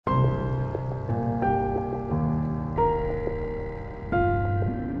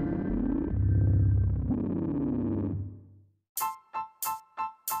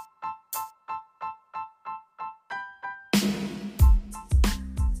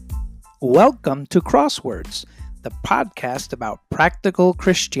Welcome to Crosswords, the podcast about practical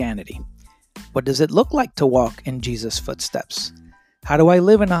Christianity. What does it look like to walk in Jesus' footsteps? How do I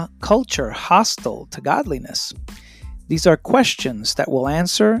live in a culture hostile to godliness? These are questions that we'll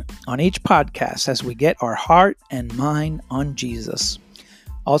answer on each podcast as we get our heart and mind on Jesus.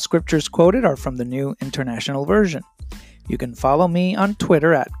 All scriptures quoted are from the New International Version. You can follow me on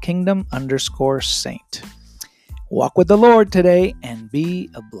Twitter at kingdom_saint. Walk with the Lord today and be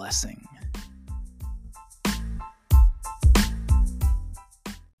a blessing.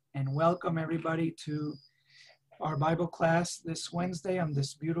 And welcome everybody to our Bible class this Wednesday on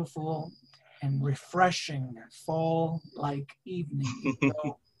this beautiful and refreshing fall-like evening.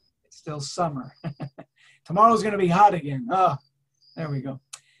 So it's still summer. Tomorrow's going to be hot again. Oh, there we go.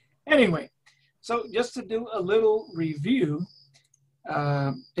 Anyway, so just to do a little review,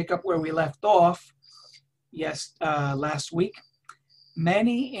 pick up where we left off. Last week,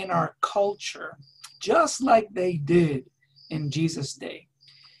 many in our culture, just like they did in Jesus' day,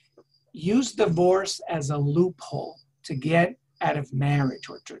 use divorce as a loophole to get out of marriage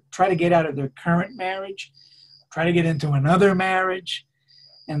or to try to get out of their current marriage, try to get into another marriage,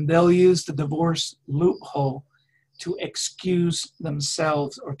 and they'll use the divorce loophole to excuse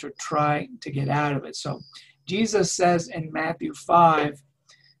themselves or to try to get out of it. So Jesus says in Matthew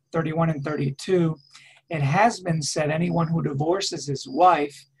 5:31 and 32, "It has been said, anyone who divorces his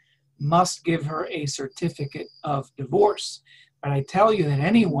wife must give her a certificate of divorce. But I tell you that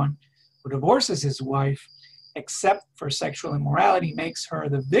anyone who divorces his wife, except for sexual immorality, makes her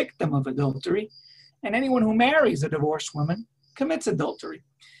the victim of adultery, and anyone who marries a divorced woman commits adultery."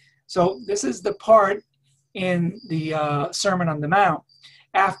 So this is the part in the Sermon on the Mount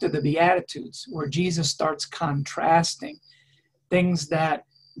after the Beatitudes, where Jesus starts contrasting things that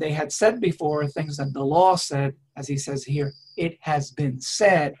they had said before, things that the law said, as he says here, it has been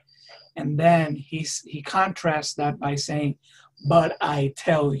said. And then he contrasts that by saying, but I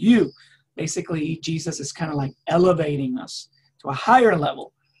tell you. Basically, Jesus is kind of like elevating us to a higher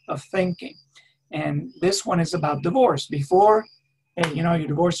level of thinking. And this one is about divorce. Before, hey, you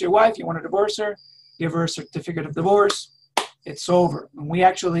divorce your wife, you want to divorce her, give her a certificate of divorce, it's over. And we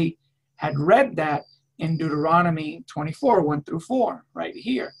actually had read that in Deuteronomy 24, 1-4, right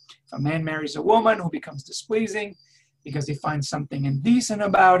here. If a man marries a woman who becomes displeasing because he finds something indecent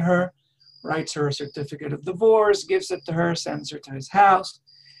about her, writes her a certificate of divorce, gives it to her, sends her to his house.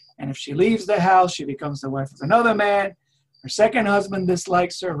 And if she leaves the house, she becomes the wife of another man. Her second husband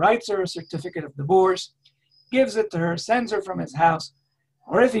dislikes her, writes her a certificate of divorce, gives it to her, sends her from his house.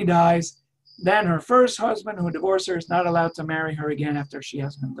 Or if he dies, then her first husband who divorced her is not allowed to marry her again after she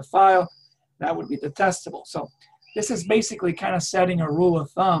has been defiled. That would be detestable. So this is basically kind of setting a rule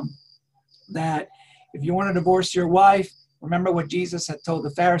of thumb that if you want to divorce your wife, remember what Jesus had told the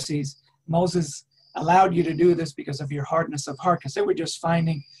Pharisees. Moses allowed you to do this because of your hardness of heart, because they were just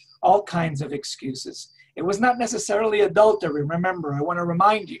finding all kinds of excuses. It was not necessarily adultery. Remember, I want to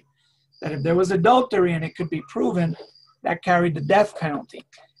remind you that if there was adultery and it could be proven, that carried the death penalty.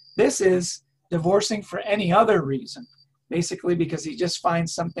 This is divorcing for any other reason, basically because he just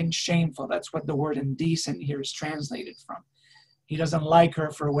finds something shameful. That's what the word indecent here is translated from. He doesn't like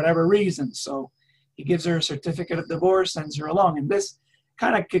her for whatever reason, so he gives her a certificate of divorce, sends her along. And this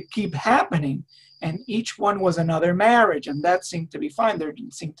kind of could keep happening, and each one was another marriage, and that seemed to be fine. There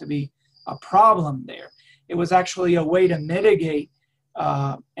didn't seem to be a problem there. It was actually a way to mitigate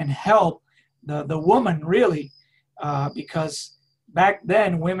and help the woman, really, because back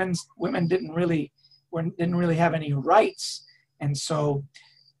then women didn't really have any rights. And so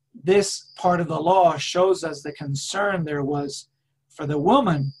this part of the law shows us the concern there was for the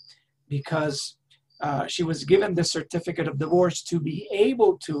woman, because she was given the certificate of divorce to be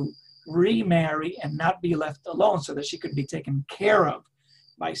able to remarry and not be left alone, so that she could be taken care of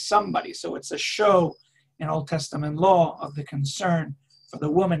by somebody. So it's a show in Old Testament law of the concern for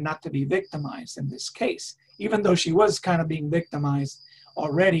the woman not to be victimized in this case, even though she was kind of being victimized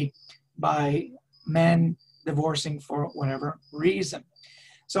already by men divorcing for whatever reason.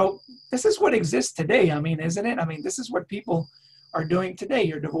 So this is what exists today. Isn't it? This is what people are doing today.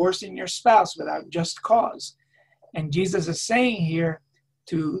 You're divorcing your spouse without just cause. And Jesus is saying here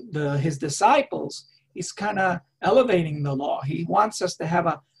to his disciples, he's kind of elevating the law. He wants us to have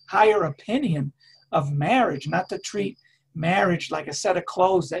a higher opinion of marriage, not to treat marriage like a set of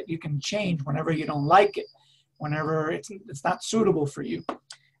clothes that you can change whenever you don't like it, whenever it's not suitable for you.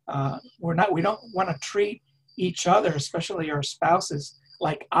 We don't want to treat each other, especially our spouses,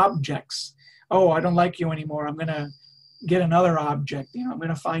 like objects. Oh, I don't like you anymore. I'm going to get another object. I'm going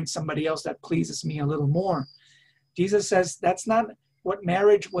to find somebody else that pleases me a little more. Jesus says that's not what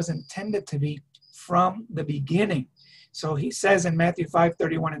marriage was intended to be from the beginning. So he says in Matthew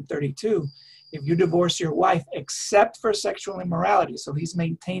 5:31 and 32, if you divorce your wife except for sexual immorality, so he's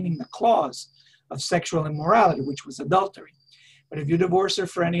maintaining the clause of sexual immorality, which was adultery. But if you divorce her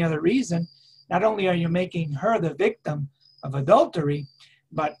for any other reason, not only are you making her the victim of adultery,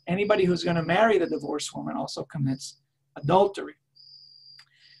 but anybody who's going to marry the divorced woman also commits adultery.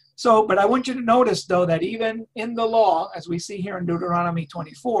 So, but I want you to notice, though, that even in the law, as we see here in Deuteronomy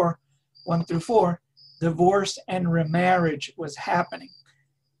 24, 1 through 4, divorce and remarriage was happening.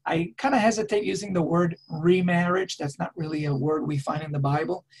 I kind of hesitate using the word remarriage. That's not really a word we find in the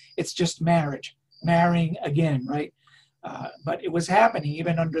Bible. It's just marriage, marrying again, right? But it was happening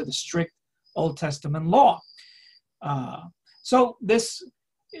even under the strict Old Testament law. So this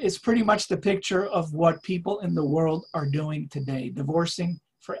is pretty much the picture of what people in the world are doing today, divorcing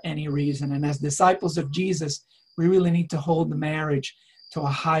for any reason. And as disciples of Jesus, we really need to hold the marriage to a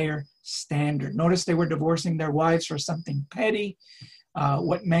higher standard. Notice they were divorcing their wives for something petty.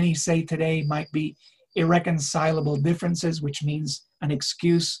 What many say today might be irreconcilable differences, which means an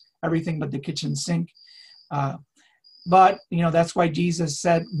excuse, everything but the kitchen sink. But, you know, that's why Jesus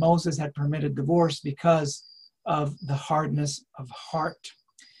said Moses had permitted divorce, because of the hardness of heart.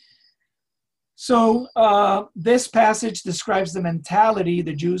 So this passage describes the mentality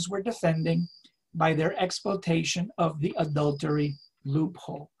the Jews were defending by their exploitation of the adultery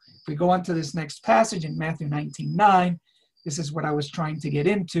loophole. If we go on to this next passage in Matthew 19:9, this is what I was trying to get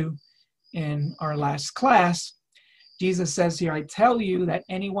into in our last class. Jesus says here, I tell you that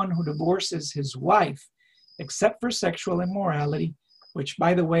anyone who divorces his wife, except for sexual immorality, which,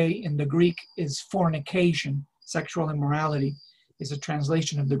 by the way, in the Greek is fornication. Sexual immorality is a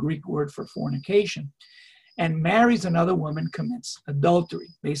translation of the Greek word for fornication, and marries another woman, commits adultery,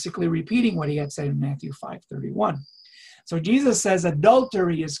 basically repeating what he had said in Matthew 5:31. So Jesus says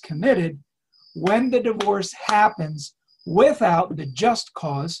adultery is committed when the divorce happens without the just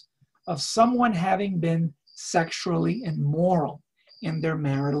cause of someone having been sexually immoral in their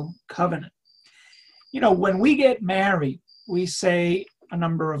marital covenant. You know, when we get married, we say a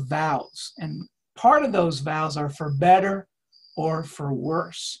number of vows, and part of those vows are for better or for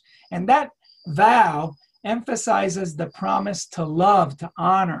worse. And that vow emphasizes the promise to love, to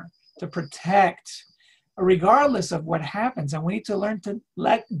honor, to protect, regardless of what happens. And we need to learn to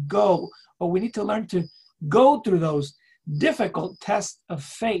let go, or we need to learn to go through those difficult tests of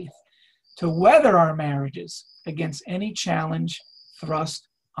faith to weather our marriages against any challenge thrust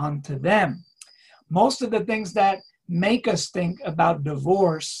onto them. Most of the things that make us think about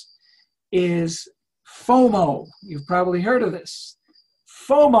divorce is FOMO. You've probably heard of this.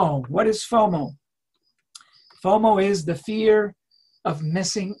 FOMO. What is FOMO? FOMO is the fear of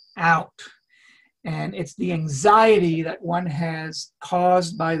missing out. And it's the anxiety that one has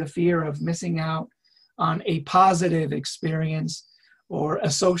caused by the fear of missing out on a positive experience or a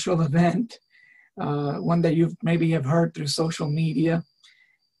social event, one that you maybe have heard through social media.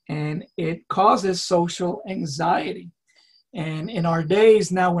 And it causes social anxiety. And in our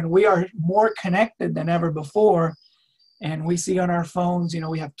days now, when we are more connected than ever before, and we see on our phones, you know,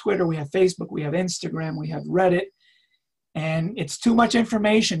 we have Twitter, we have Facebook, we have Instagram, we have Reddit, and it's too much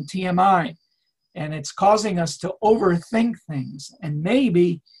information, TMI, and it's causing us to overthink things. And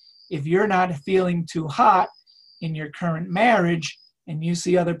maybe if you're not feeling too hot in your current marriage and you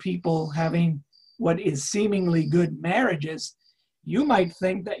see other people having what is seemingly good marriages, you might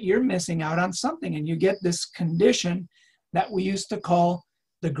think that you're missing out on something, and you get this condition that we used to call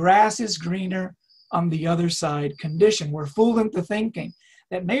the grass is greener on the other side condition. We're fooled into thinking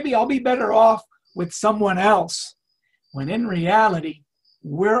that maybe I'll be better off with someone else, when in reality,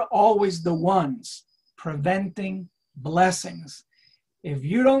 we're always the ones preventing blessings. If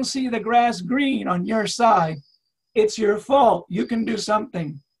you don't see the grass green on your side, it's your fault. You can do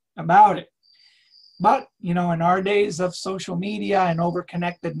something about it. But, you know, in our days of social media and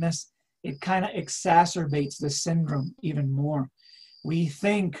overconnectedness, it kind of exacerbates the syndrome even more. We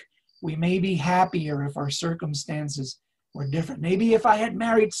think we may be happier if our circumstances were different. Maybe if I had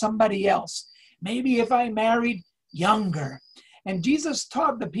married somebody else. Maybe if I married younger. And Jesus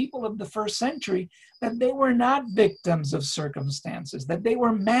taught the people of the first century that they were not victims of circumstances, that they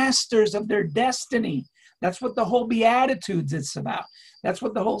were masters of their destiny. That's what the whole Beatitudes is about. That's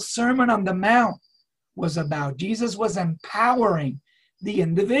what the whole Sermon on the Mount was about. Jesus was empowering the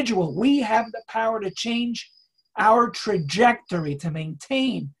individual. We have the power to change our trajectory, to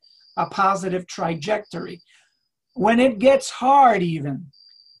maintain a positive trajectory when it gets hard even.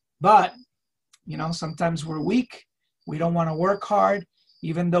 But, you know, sometimes we're weak. We don't want to work hard,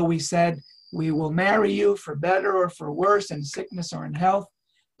 even though we said We will marry you for better or for worse, in sickness or in health.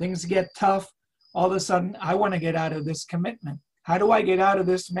 Things get tough. All of a sudden, I want to get out of this commitment. How do I get out of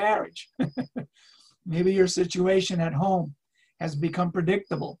this marriage? Maybe your situation at home has become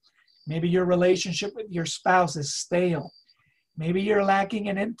predictable. Maybe your relationship with your spouse is stale. Maybe you're lacking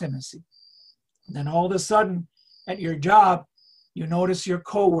in intimacy. Then all of a sudden, at your job, you notice your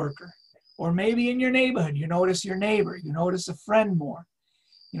coworker. Or maybe in your neighborhood, you notice your neighbor. You notice a friend more.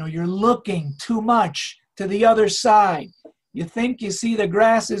 You're looking too much to the other side. You think you see the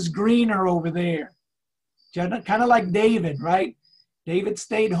grass is greener over there. Kind of like David, right? David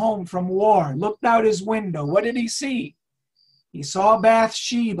stayed home from war, looked out his window. What did he see? He saw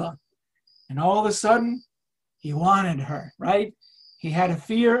Bathsheba. And all of a sudden, he wanted her, right? He had a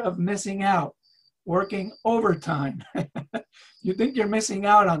fear of missing out, working overtime. You think you're missing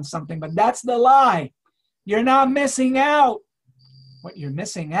out on something, but that's the lie. You're not missing out. What you're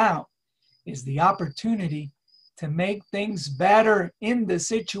missing out is the opportunity to make things better in the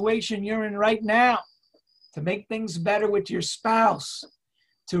situation you're in right now, to make things better with your spouse,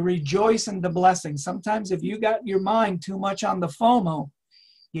 to rejoice in the blessings. Sometimes if you got your mind too much on the FOMO,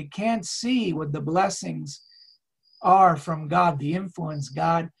 you can't see what the blessings are from God, the influence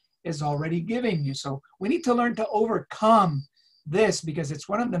God is already giving you. So we need to learn to overcome this, because it's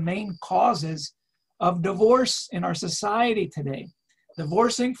one of the main causes of divorce in our society today.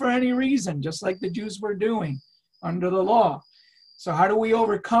 Divorcing for any reason, just like the Jews were doing under the law. So how do we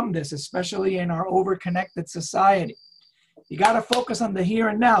overcome this, especially in our overconnected society? You got to focus on the here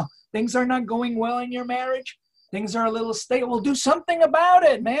and now. Things are not going well in your marriage. Things are a little stale. Well, do something about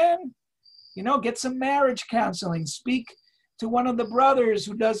it, man. Get some marriage counseling. Speak to one of the brothers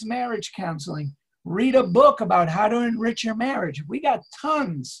who does marriage counseling. Read a book about how to enrich your marriage. We got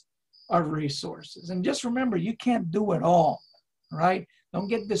tons of resources. And just remember, you can't do it all, right? Don't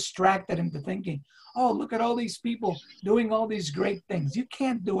get distracted into thinking, oh, look at all these people doing all these great things. You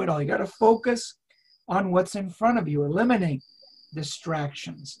can't do it all. You got to focus on what's in front of you. Eliminate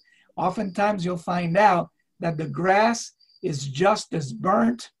distractions. Oftentimes you'll find out that the grass is just as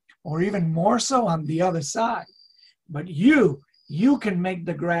burnt or even more so on the other side. But you can make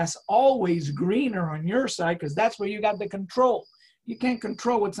the grass always greener on your side, because that's where you got the control. You can't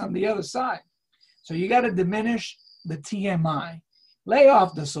control what's on the other side. So you got to diminish the TMI. Lay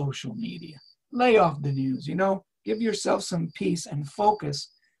off the social media. Lay off the news. Give yourself some peace and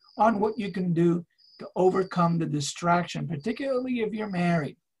focus on what you can do to overcome the distraction, particularly if you're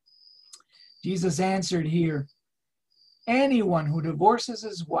married. Jesus answered here, anyone who divorces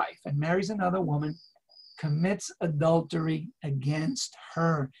his wife and marries another woman commits adultery against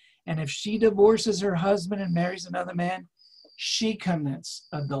her. And if she divorces her husband and marries another man, she commits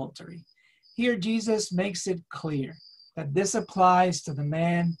adultery. Here, Jesus makes it clear that this applies to the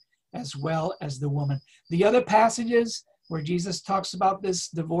man as well as the woman. The other passages where Jesus talks about this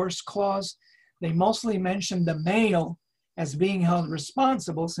divorce clause, they mostly mention the male as being held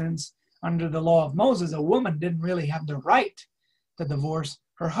responsible, since under the law of Moses, a woman didn't really have the right to divorce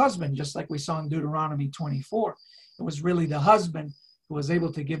her husband, just like we saw in Deuteronomy 24. It was really the husband who was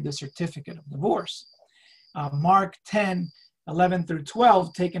able to give the certificate of divorce. Mark 10:11 through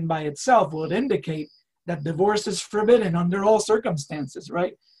 12, taken by itself, will indicate that divorce is forbidden under all circumstances,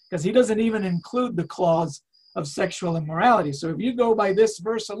 right? Because he doesn't even include the clause of sexual immorality. So if you go by this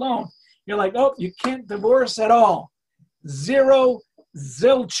verse alone, you're like, oh, you can't divorce at all. Zero,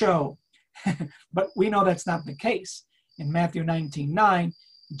 zilcho. But we know that's not the case. In Matthew 19:9,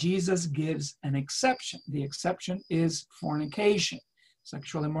 Jesus gives an exception. The exception is fornication,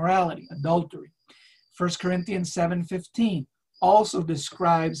 sexual immorality, adultery. 1 Corinthians 7:15 also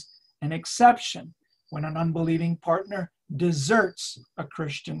describes an exception when an unbelieving partner deserts a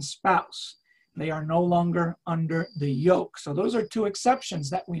Christian spouse. They are no longer under the yoke. So those are two exceptions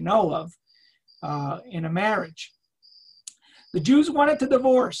that we know of in a marriage. The Jews wanted to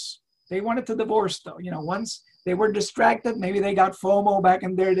divorce. They wanted to divorce, though. Once they were distracted, maybe they got FOMO back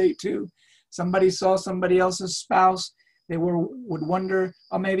in their day too. Somebody saw somebody else's spouse. They would wonder,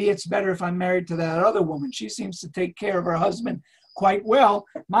 oh, maybe it's better if I'm married to that other woman. She seems to take care of her husband quite well.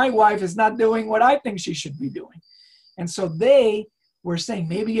 My wife is not doing what I think she should be doing. And so they were saying,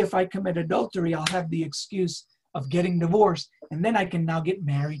 maybe if I commit adultery, I'll have the excuse of getting divorced, and then I can now get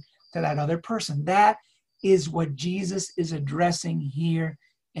married to that other person. That is what Jesus is addressing here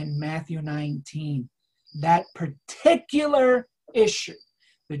in Matthew 19. That particular issue.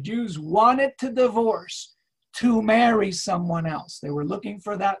 The Jews wanted to divorce to marry someone else. They were looking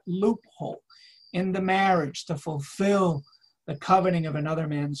for that loophole in the marriage to fulfill the coveting of another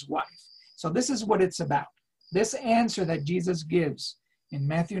man's wife. So this is what it's about. This answer that Jesus gives in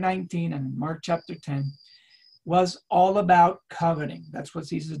Matthew 19 and Mark chapter 10 was all about coveting. That's what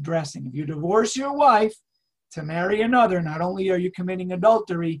he's addressing. If you divorce your wife to marry another, not only are you committing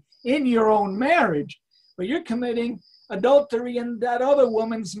adultery in your own marriage, but you're committing adultery in that other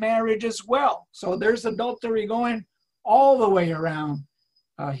woman's marriage as well. So there's adultery going all the way around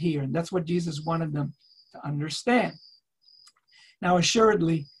here. And that's what Jesus wanted them to understand. Now,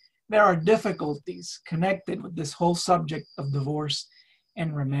 assuredly, there are difficulties connected with this whole subject of divorce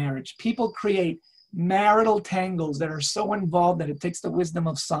and remarriage. People create marital tangles that are so involved that it takes the wisdom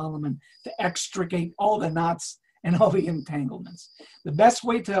of Solomon to extricate all the knots and all the entanglements. The best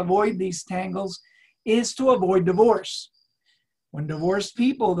way to avoid these tangles is to avoid divorce. When divorced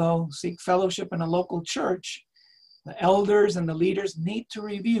people, though, seek fellowship in a local church, the elders and the leaders need to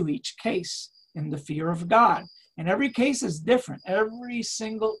review each case in the fear of God. And every case is different. Every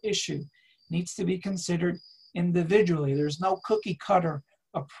single issue needs to be considered individually. There's no cookie cutter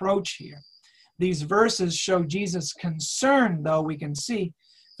approach here. These verses show Jesus' concern, though, we can see,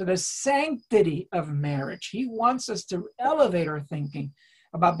 for the sanctity of marriage. He wants us to elevate our thinking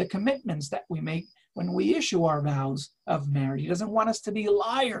about the commitments that we make when we issue our vows of marriage. He doesn't want us to be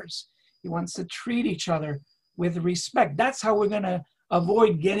liars. He wants to treat each other with respect. That's how we're going to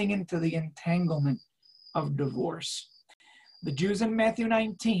avoid getting into the entanglement of divorce. The Jews in Matthew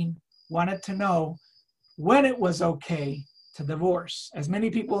 19 wanted to know when it was okay to divorce, as many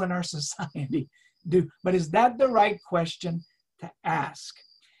people in our society do. But is that the right question to ask?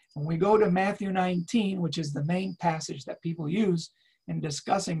 When we go to Matthew 19, which is the main passage that people use in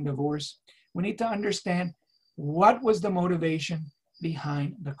discussing divorce, we need to understand what was the motivation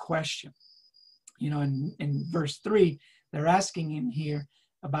behind the question. You know, in verse 3, they're asking him here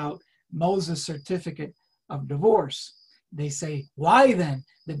about Moses' certificate of divorce. They say, why then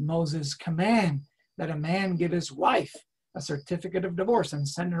did Moses command that a man give his wife a certificate of divorce and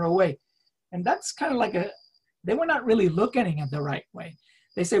send her away? And that's kind of like they were not really looking at the right way.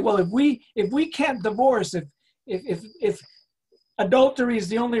 They say, well, if we can't divorce, if adultery is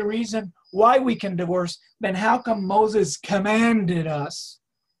the only reason why we can divorce, then how come Moses commanded us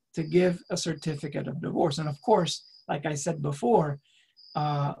to give a certificate of divorce? And of course, like I said before,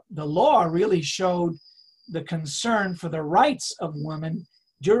 the law really showed the concern for the rights of women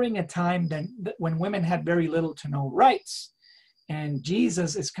during a time when women had very little to no rights. And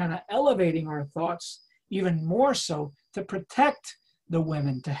Jesus is kind of elevating our thoughts even more so to protect the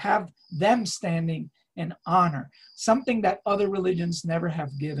women, to have them standing in honor, something that other religions never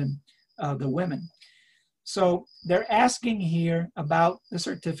have given the women. So they're asking here about the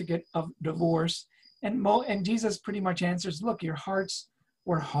certificate of divorce, and Jesus pretty much answers, look, your hearts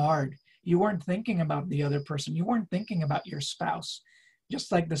were hard. You weren't thinking about the other person. You weren't thinking about your spouse.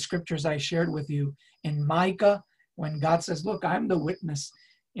 Just like the scriptures I shared with you in Micah, when God says, look, I'm the witness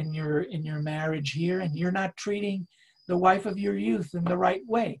in your marriage here, and you're not treating the wife of your youth in the right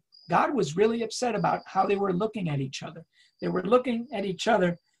way. God was really upset about how they were looking at each other. They were looking at each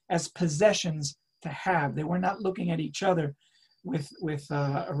other as possessions to have. They were not looking at each other with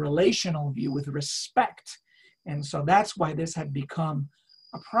a relational view, with respect. And so that's why this had become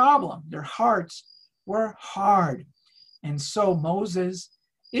a problem. Their hearts were hard. And so Moses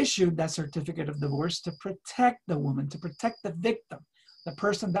issued that certificate of divorce to protect the woman, to protect the victim, the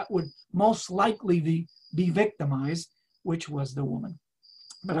person that would most likely be victimized, which was the woman.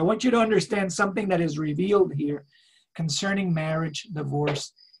 But I want you to understand something that is revealed here concerning marriage,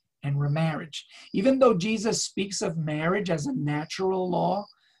 divorce, and remarriage. Even though Jesus speaks of marriage as a natural law,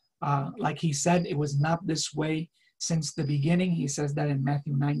 like he said, it was not this way since the beginning. He says that in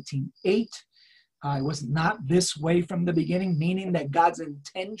Matthew 19:8. It was not this way from the beginning, meaning that God's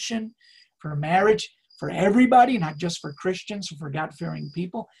intention for marriage, for everybody, not just for Christians or for God-fearing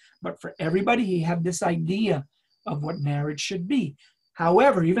people, but for everybody, he had this idea of what marriage should be.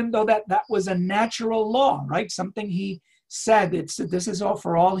 However, even though that was a natural law, right? Something he said, this is all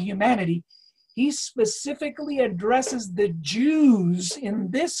for all humanity. He specifically addresses the Jews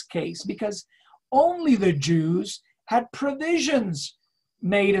in this case because only the Jews had provisions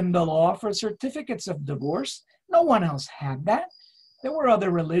made in the law for certificates of divorce. No one else had that. There were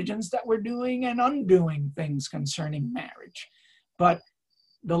other religions that were doing and undoing things concerning marriage. But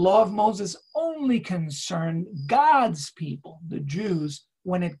the law of Moses only concerned God's people, the Jews,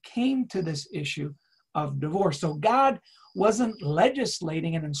 when it came to this issue of divorce. So God wasn't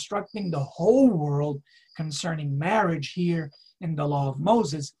legislating and instructing the whole world concerning marriage here in the law of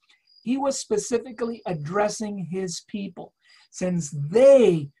Moses. He was specifically addressing his people, since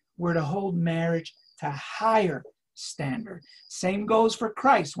they were to hold marriage to a higher standard. Same goes for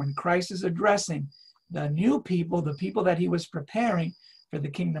Christ. When Christ is addressing the new people, the people that he was preparing for the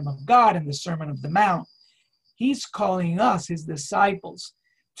kingdom of God in the Sermon of the Mount, he's calling us, his disciples,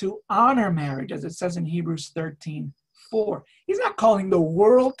 to honor marriage, as it says in Hebrews 13:4. He's not calling the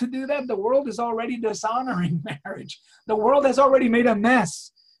world to do that. The world is already dishonoring marriage. The world has already made a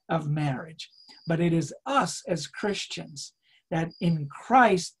mess of marriage. But it is us as Christians that in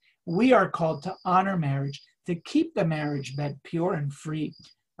Christ, we are called to honor marriage, to keep the marriage bed pure and free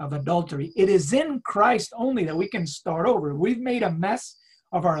of adultery. It is in Christ only that we can start over. We've made a mess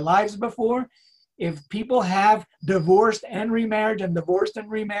of our lives before. If people have divorced and remarriage and divorced and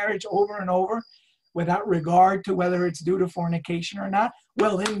remarriage over and over without regard to whether it's due to fornication or not,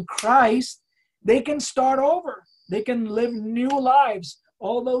 well, in Christ, they can start over. They can live new lives.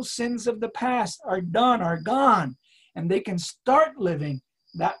 All those sins of the past are done, are gone, and they can start living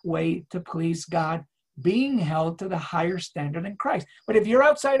that way to please God, being held to the higher standard in Christ. But if you're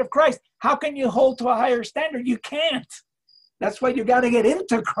outside of Christ, how can you hold to a higher standard? You can't. That's why you got to get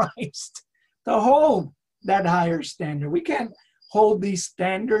into Christ to hold that higher standard. We can't hold these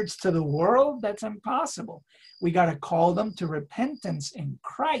standards to the world. That's impossible. We got to call them to repentance in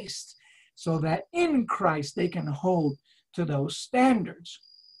Christ so that in Christ they can hold to those standards.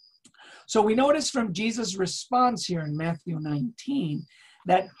 So we notice from Jesus' response here in Matthew 19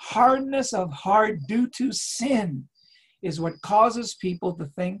 that hardness of heart due to sin is what causes people to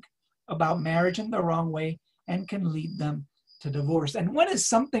think about marriage in the wrong way and can lead them to divorce. And when is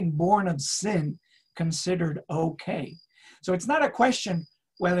something born of sin considered okay? So it's not a question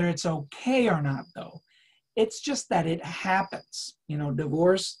whether it's okay or not, though. It's just that it happens. You know,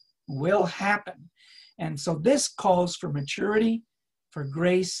 divorce will happen. And so this calls for maturity, for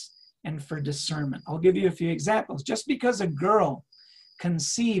grace, and for discernment. I'll give you a few examples. Just because a girl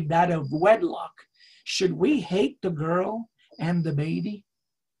conceived out of wedlock, should we hate the girl and the baby?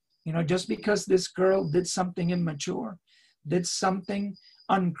 You know, just because this girl did something immature, did something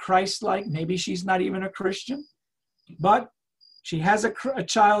unchristlike, maybe she's not even a Christian, but she has a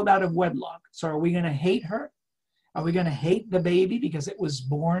child out of wedlock. So are we going to hate her? Are we going to hate the baby because it was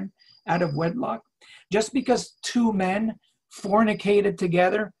born out of wedlock? Just because two men fornicated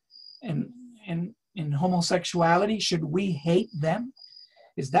together in homosexuality, should we hate them?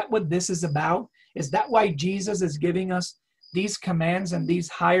 Is that what this is about? Is that why Jesus is giving us these commands and these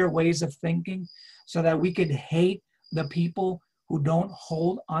higher ways of thinking so that we could hate the people who don't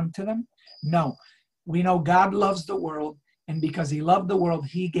hold on to them? No. We know God loves the world, and because he loved the world,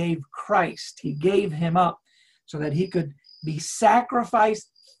 he gave Christ. He gave him up so that he could be sacrificed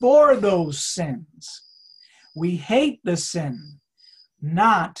for those sins. We hate the sin,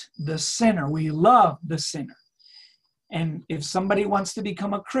 not the sinner. We love the sinner. And if somebody wants to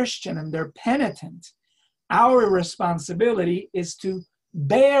become a Christian and they're penitent, our responsibility is to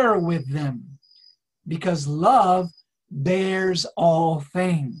bear with them because love bears all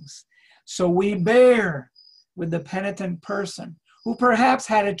things. So we bear with the penitent person who perhaps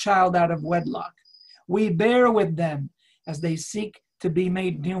had a child out of wedlock. We bear with them as they seek to be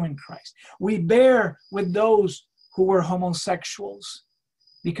made new in Christ. We bear with those who were homosexuals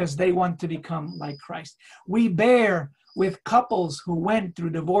because they want to become like Christ. We bear with couples who went through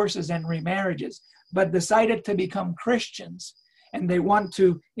divorces and remarriages but decided to become Christians, and they want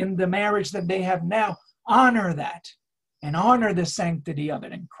to, in the marriage that they have now, honor that and honor the sanctity of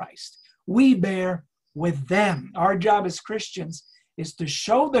it in Christ. We bear with them. Our job as Christians is to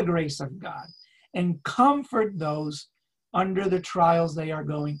show the grace of God and comfort those under the trials they are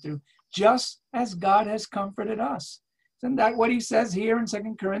going through, just as God has comforted us. Isn't that what he says here in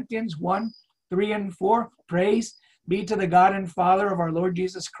 2 Corinthians 1:3-4? Praise be to the God and Father of our Lord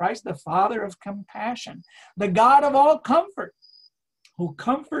Jesus Christ, the Father of compassion, the God of all comfort, who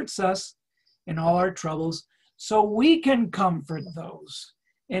comforts us in all our troubles, so we can comfort those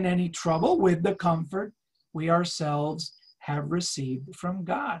in any trouble with the comfort we ourselves have received from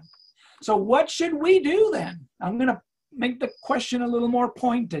God. So what should we do then? I'm going to make the question a little more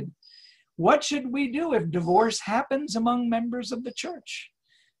pointed. What should we do if divorce happens among members of the church?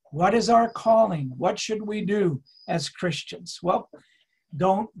 What is our calling? What should we do as Christians? Well,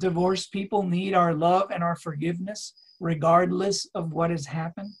 don't divorced people need our love and our forgiveness regardless of what has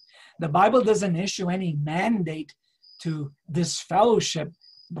happened? The Bible doesn't issue any mandate to disfellowship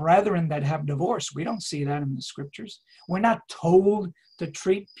brethren that have divorced. We don't see that in the scriptures. We're not told to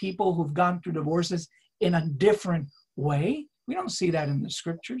treat people who've gone through divorces in a different way. We don't see that in the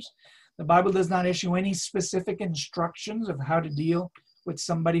scriptures. The Bible does not issue any specific instructions of how to deal with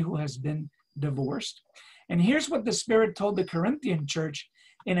somebody who has been divorced. And here's what the Spirit told the Corinthian church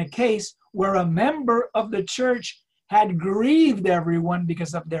in a case where a member of the church had grieved everyone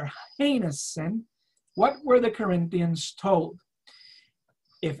because of their heinous sin. What were the Corinthians told?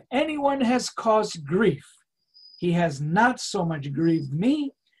 If anyone has caused grief, he has not so much grieved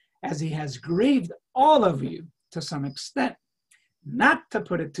me as he has grieved all of you to some extent. Not to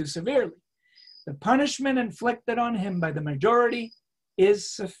put it too severely, the punishment inflicted on him by the majority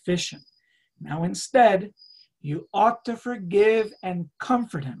is sufficient. Now instead, you ought to forgive and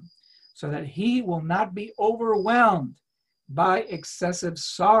comfort him so that he will not be overwhelmed by excessive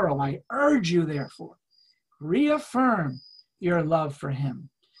sorrow. I urge you, therefore, reaffirm your love for him.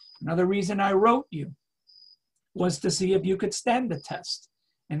 Another reason I wrote you was to see if you could stand the test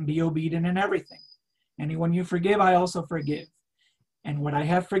and be obedient in everything. Anyone you forgive, I also forgive. And what I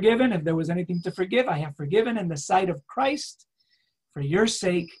have forgiven, if there was anything to forgive, I have forgiven in the sight of Christ for your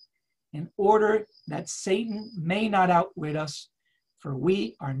sake, in order that Satan may not outwit us, for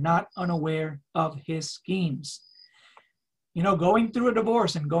we are not unaware of his schemes. You know, going through a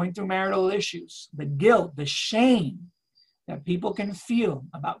divorce and going through marital issues, the guilt, the shame that people can feel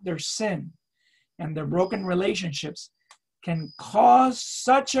about their sin and their broken relationships can cause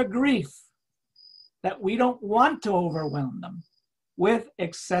such a grief that we don't want to overwhelm them with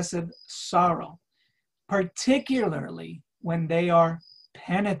excessive sorrow, particularly when they are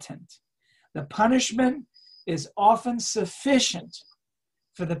penitent. The punishment is often sufficient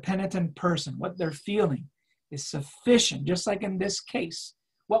for the penitent person. What they're feeling is sufficient, just like in this case.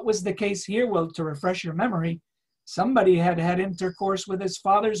 What was the case here? Well, to refresh your memory, somebody had had intercourse with his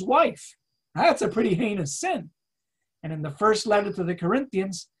father's wife. That's a pretty heinous sin. And in the first letter to the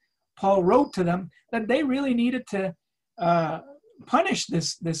Corinthians, Paul wrote to them that they really needed to punish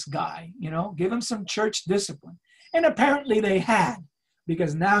this guy, give him some church discipline. And apparently they had,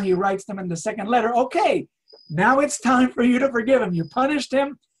 because now he writes them in the second letter, okay, now it's time for you to forgive him. You punished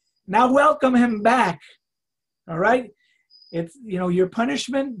him, now welcome him back. All right? It's, your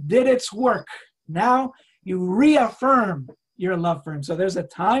punishment did its work. Now you reaffirm your love for him. So there's a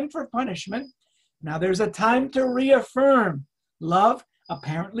time for punishment. Now there's a time to reaffirm love.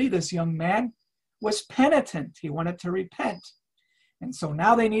 Apparently this young man was penitent. He wanted to repent. And so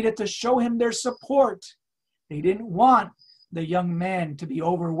now they needed to show him their support. They didn't want the young man to be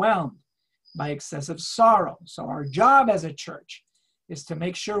overwhelmed by excessive sorrow. So our job as a church is to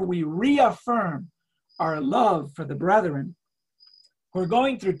make sure we reaffirm our love for the brethren who are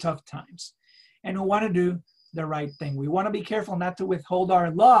going through tough times and who want to do the right thing. We want to be careful not to withhold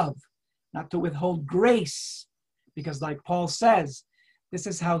our love, not to withhold grace, because like Paul says, this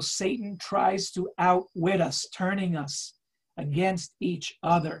is how Satan tries to outwit us, turning us against each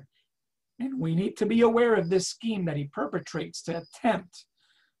other. And we need to be aware of this scheme that he perpetrates to attempt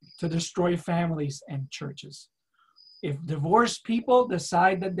to destroy families and churches. If divorced people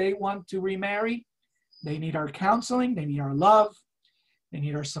decide that they want to remarry, they need our counseling, they need our love, they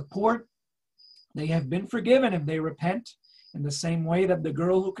need our support. They have been forgiven if they repent, in the same way that the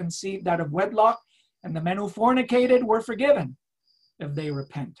girl who conceived out of wedlock and the men who fornicated were forgiven if they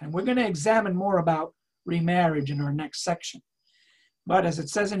repent. And we're going to examine more about remarriage in our next section. But as it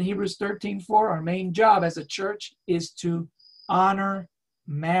says in Hebrews 13:4, our main job as a church is to honor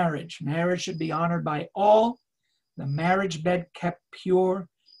marriage. Marriage should be honored by all. The marriage bed kept pure,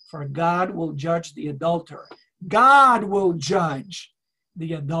 for God will judge the adulterer. God will judge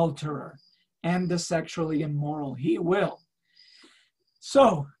the adulterer and the sexually immoral. He will.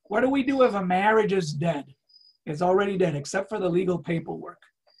 So, what do we do if a marriage is dead? It's already dead, except for the legal paperwork.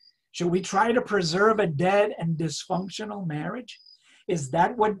 Should we try to preserve a dead and dysfunctional marriage? Is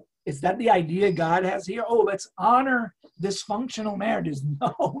that the idea God has here? Oh, let's honor dysfunctional marriages.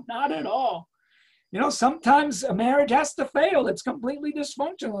 No, not at all. Sometimes a marriage has to fail. It's completely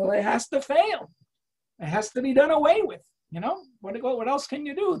dysfunctional. It has to fail. It has to be done away with. What else can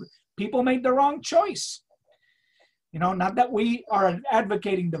you do? People made the wrong choice. Not that we are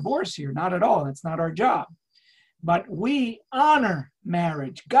advocating divorce here. Not at all. That's not our job. But we honor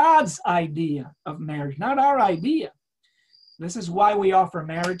marriage, God's idea of marriage, not our idea. This is why we offer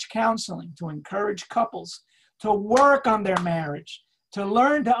marriage counseling, to encourage couples to work on their marriage, to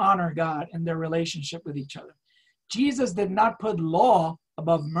learn to honor God in their relationship with each other. Jesus did not put law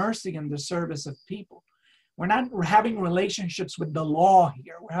above mercy in the service of people. We're not having relationships with the law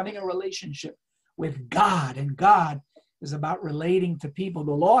here. We're having a relationship with God, and God is about relating to people.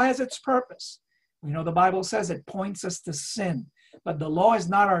 The law has its purpose. The Bible says it points us to sin, but the law is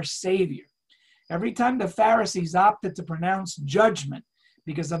not our savior. Every time the Pharisees opted to pronounce judgment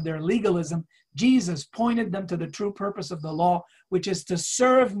because of their legalism, Jesus pointed them to the true purpose of the law, which is to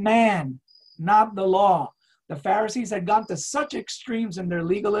serve man, not the law. The Pharisees had gone to such extremes in their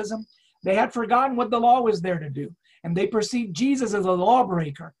legalism, they had forgotten what the law was there to do. And they perceived Jesus as a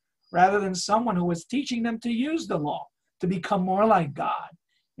lawbreaker rather than someone who was teaching them to use the law to become more like God.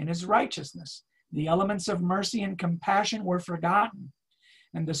 in his righteousness. The elements of mercy and compassion were forgotten,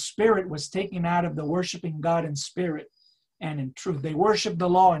 and the spirit was taken out of the worshiping God in spirit and in truth. They worshiped the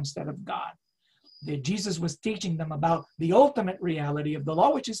law instead of God. Jesus was teaching them about the ultimate reality of the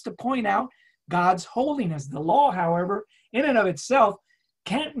law, which is to point out God's holiness. The law, however, in and of itself,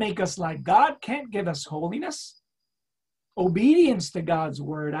 can't make us like God, can't give us holiness. Obedience to God's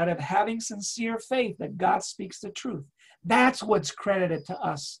word out of having sincere faith that God speaks the truth. That's what's credited to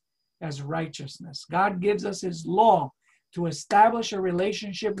us as righteousness. God gives us his law to establish a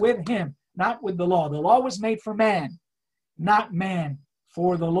relationship with him, not with the law. The law was made for man, not man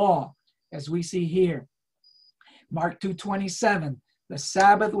for the law, as we see here. Mark 2:27, the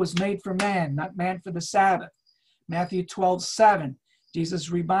Sabbath was made for man, not man for the Sabbath. Matthew 12:7,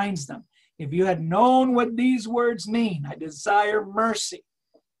 Jesus reminds them, if you had known what these words mean, I desire mercy,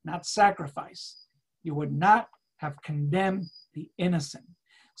 not sacrifice, you would not have condemned the innocent.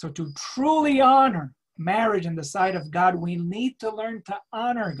 So to truly honor marriage in the sight of God, we need to learn to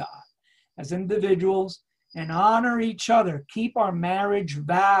honor God as individuals and honor each other. Keep our marriage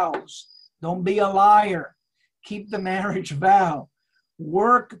vows. Don't be a liar. Keep the marriage vow.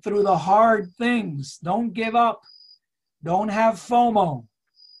 Work through the hard things. Don't give up. Don't have FOMO.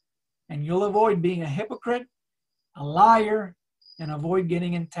 And you'll avoid being a hypocrite, a liar, and avoid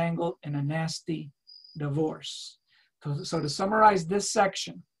getting entangled in a nasty divorce. So to summarize this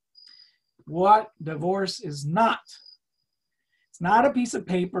section, what divorce is not. It's not a piece of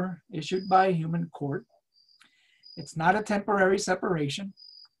paper issued by a human court. It's not a temporary separation.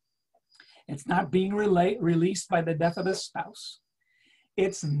 It's not being released by the death of a spouse.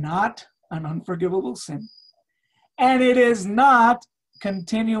 It's not an unforgivable sin. And it is not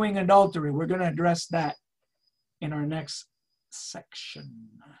continuing adultery. We're going to address that in our next section.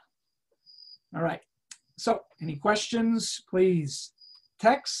 All right. So, any questions, please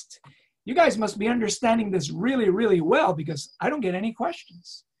text. You guys must be understanding this really, really well because I don't get any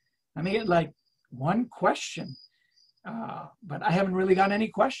questions. I may get like one question, but I haven't really got any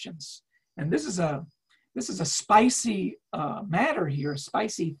questions. And this is a spicy matter here, a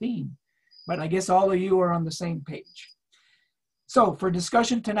spicy theme. But I guess all of you are on the same page. So for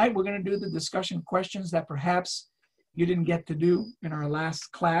discussion tonight, we're going to do the discussion questions that perhaps you didn't get to do in our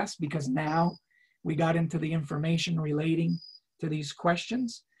last class because now we got into the information relating to these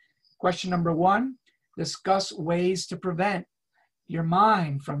questions. Question number 1, discuss ways to prevent your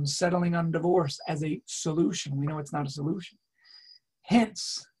mind from settling on divorce as a solution. We know it's not a solution.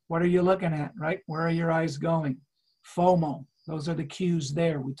 Hints, what are you looking at, right? Where are your eyes going? FOMO, those are the cues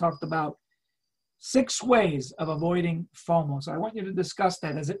there. We talked about 6 ways of avoiding FOMO. So I want you to discuss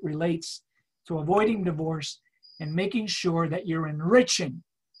that as it relates to avoiding divorce and making sure that you're enriching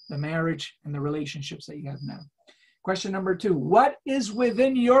the marriage and the relationships that you have now. Question number 2, what is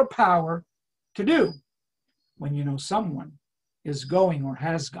within your power to do when you know someone is going or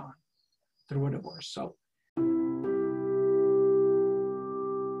has gone through a divorce? So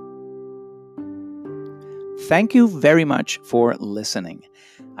thank you very much for listening.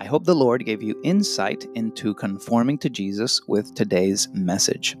 I hope the Lord gave you insight into conforming to Jesus with today's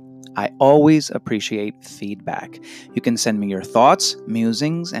message. I always appreciate feedback. You can send me your thoughts,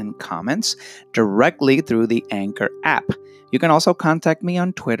 musings, and comments directly through the Anchor app. You can also contact me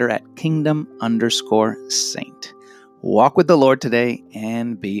on Twitter at kingdom_saint. Walk with the Lord today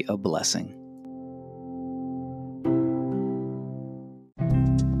and be a blessing.